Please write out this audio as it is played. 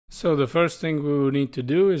So the first thing we will need to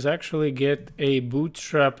do is actually get a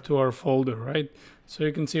Bootstrap to our folder, right? So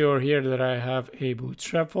you can see over here that I have a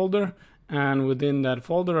Bootstrap folder, and within that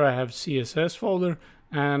folder I have CSS folder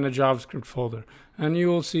and a JavaScript folder. And you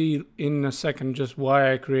will see in a second just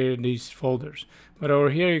why I created these folders. But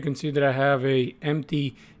over here you can see that I have a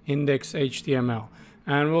empty index HTML.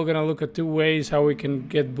 And we're gonna look at two ways how we can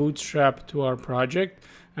get Bootstrap to our project.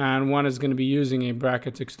 And one is going to be using a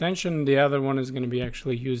brackets extension. The other one is going to be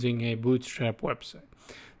actually using a Bootstrap website.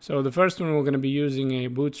 So the first one, we're going to be using a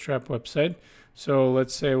Bootstrap website. So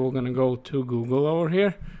let's say we're going to go to Google over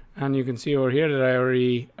here. And you can see over here that I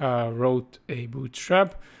already wrote a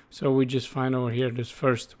Bootstrap. So we just find over here this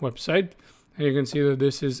first website. And you can see that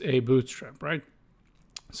this is a Bootstrap, right?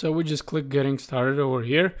 So we just click getting started over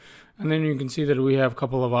here. And then you can see that we have a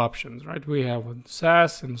couple of options, right? We have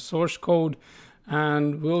Sass and source code.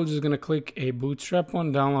 And we're just going to click a Bootstrap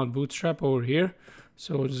one, download Bootstrap over here.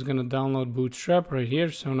 So we're just going to download Bootstrap right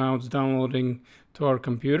here. So now it's downloading to our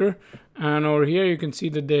computer. And over here you can see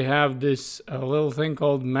that they have this little thing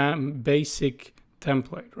called basic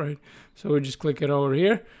template, right? So we just click it over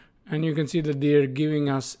here. And you can see that they're giving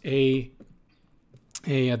us a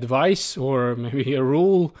advice or maybe a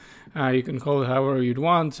rule. You can call it however you'd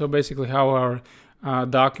want. So basically how our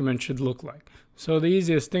document should look like. So the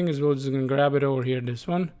easiest thing is we're just going to grab it over here, this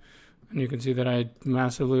one. And you can see that I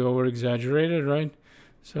massively over exaggerated, right?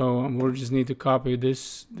 So we just need to copy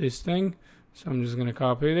this thing. So I'm just going to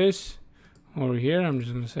copy this over here. I'm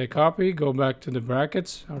just going to say copy, go back to the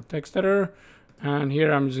brackets, our text editor. And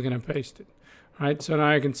here I'm just going to paste it, right? So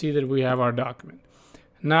now you can see that we have our document.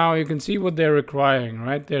 Now you can see what they're requiring,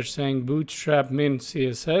 right? They're saying Bootstrap min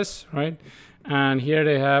CSS, right? And here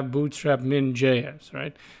they have Bootstrap min JS,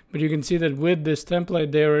 right? But you can see that with this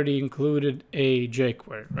template, they already included a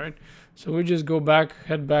jQuery, right? So we just go back,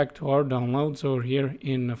 head back to our downloads over here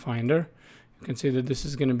in the Finder. You can see that this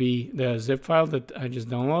is going to be the zip file that I just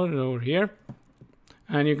downloaded over here.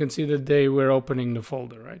 And you can see that they were opening the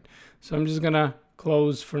folder, right? So I'm just going to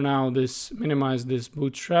close for now this, minimize this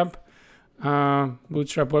Bootstrap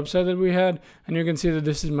website that we had. And you can see that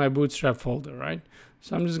this is my Bootstrap folder, right?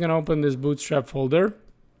 So I'm just going to open this Bootstrap folder.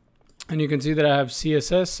 And you can see that I have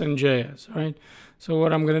CSS and JS, right? So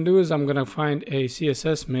what I'm going to do is I'm going to find a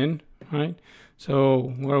CSS min, right?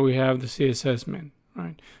 So where we have the CSS min,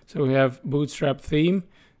 right? So we have Bootstrap theme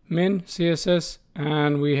min CSS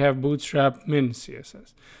and we have Bootstrap min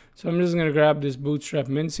CSS. So I'm just going to grab this Bootstrap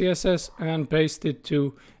min CSS and paste it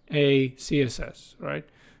to a CSS, right?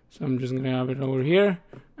 So I'm just going to have it over here.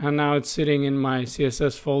 And now it's sitting in my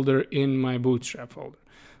CSS folder in my Bootstrap folder.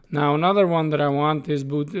 Now another one that I want is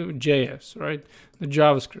JS, right? The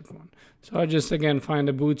JavaScript one. So I just again find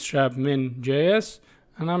a Bootstrap min JS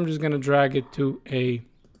and I'm just going to drag it to a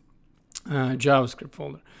JavaScript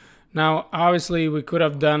folder. Now obviously we could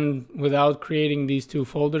have done without creating these two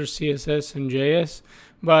folders, CSS and JS,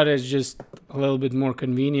 but it's just a little bit more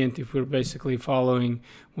convenient if we're basically following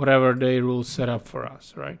whatever the rules set up for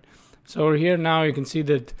us, right? So over here now you can see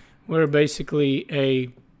that we're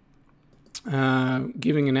basically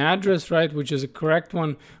giving an address, right, which is a correct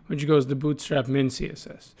one, which goes to Bootstrap min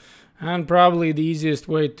CSS. And probably the easiest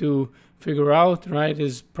way to figure out, right,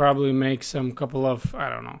 is probably make some couple of, I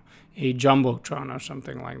don't know, a Jumbotron or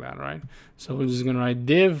something like that, right? So we're just going to write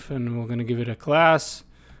div and we're going to give it a class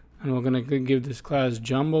and we're going to give this class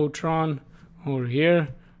Jumbotron over here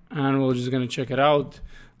and we're just going to check it out.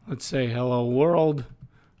 Let's say hello world,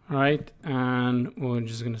 right? And we're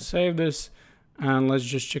just going to save this. And let's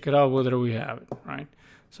just check it out whether we have it, right?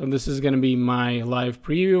 So this is going to be my live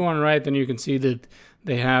preview one, right? And you can see that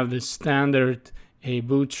they have this standard, a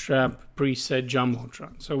Bootstrap preset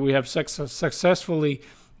Jumbotron. So we have successfully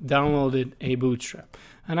downloaded a Bootstrap.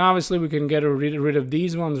 And obviously we can get rid of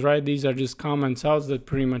these ones, right? These are just comments out that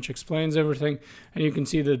pretty much explains everything. And you can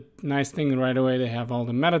see the nice thing right away. They have all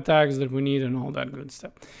the meta tags that we need and all that good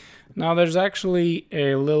stuff. Now there's actually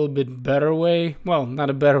a little bit better way, well, not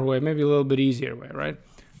a better way, maybe a little bit easier way, right?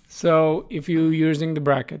 So if you're using the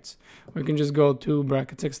brackets, we can just go to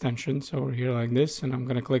brackets extensions over here like this, and I'm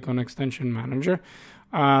going to click on extension manager.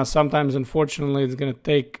 Sometimes, unfortunately, it's going to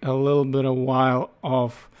take a little bit of while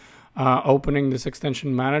of opening this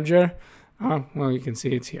extension manager. Well, you can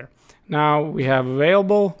see it's here. Now we have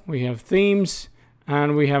available, we have themes,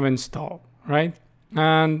 and we have install, right?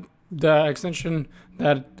 And the extension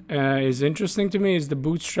that is interesting to me is the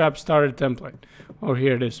Bootstrap starter template, or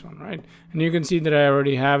here this one, right? And you can see that I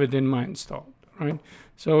already have it in my installed, right?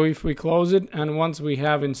 So if we close it and once we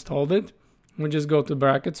have installed it, we just go to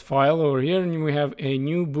brackets file over here and we have a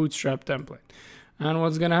new Bootstrap template. And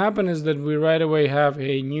what's going to happen is that we right away have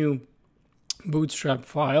a new Bootstrap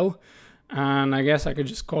file, and I guess I could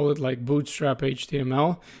just call it like Bootstrap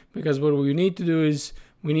HTML, because what we need to do is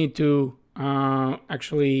we need to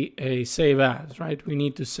actually save as, right? We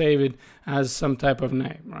need to save it as some type of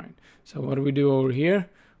name, right? So what do we do over here?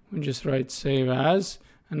 We just write save as,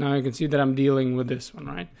 and now you can see that I'm dealing with this one,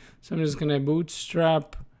 right? So I'm just gonna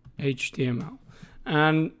Bootstrap HTML.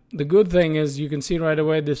 And the good thing is you can see right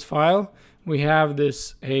away this file, we have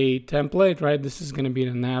this a template, right? This is going to be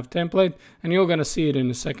the nav template, and you're going to see it in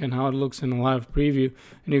a second how it looks in the live preview,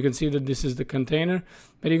 and you can see that this is the container.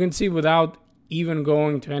 But you can see without even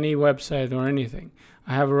going to any website or anything,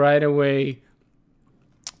 I have right away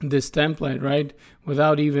this template, right?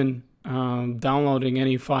 Without even downloading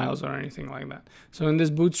any files or anything like that. So in this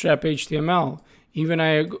Bootstrap HTML,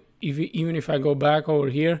 even if I go back over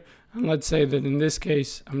here, and let's say that in this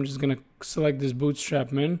case, I'm just going to select this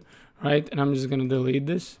Bootstrap min, right? And I'm just going to delete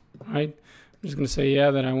this, right? I'm just going to say, yeah,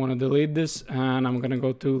 that I want to delete this. And I'm going to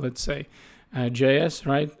go to, let's say, JS,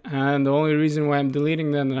 right? And the only reason why I'm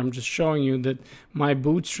deleting that, I'm just showing you that my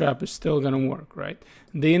Bootstrap is still going to work, right?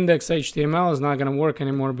 The index.html is not going to work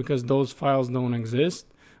anymore because those files don't exist,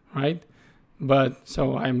 right? But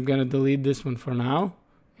so I'm going to delete this one for now.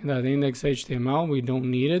 In that index.html, we don't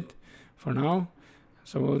need it for now.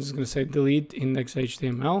 So we're just going to say delete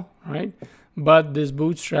index.html, right? But this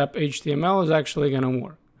Bootstrap HTML is actually going to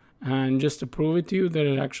work. And just to prove it to you that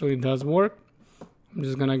it actually does work, I'm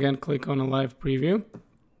just going to again click on a live preview.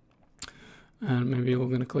 And maybe we're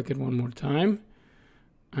going to click it one more time.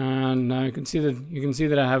 And now you can see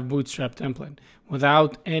that I have Bootstrap template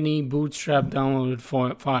without any Bootstrap downloaded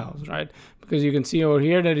files, right? Because you can see over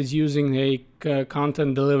here that it's using a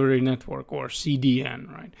content delivery network, or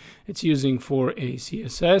CDN, right? It's using for a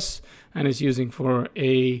CSS and it's using for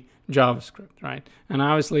a JavaScript, right? And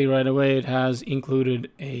obviously right away it has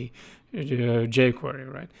included a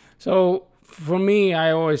jQuery, right? So for me,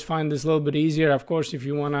 I always find this a little bit easier. Of course, if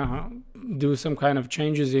you want to do some kind of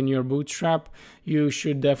changes in your Bootstrap, you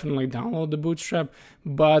should definitely download the Bootstrap.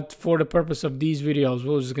 But for the purpose of these videos,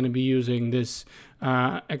 we're just going to be using this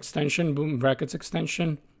extension, brackets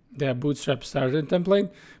extension, the Bootstrap starter template,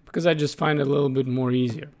 because I just find it a little bit more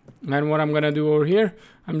easier. And what I'm going to do over here,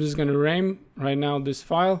 I'm just going to rename right now this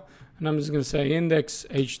file, and I'm just going to say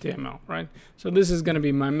index.html, right? So this is going to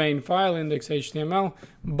be my main file, index.html,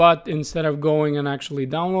 but instead of going and actually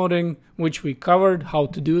downloading, which we covered how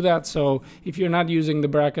to do that. So if you're not using the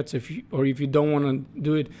brackets, if you don't want to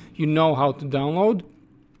do it, you know how to download.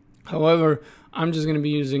 However, I'm just going to be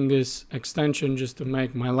using this extension just to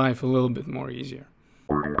make my life a little bit more easier.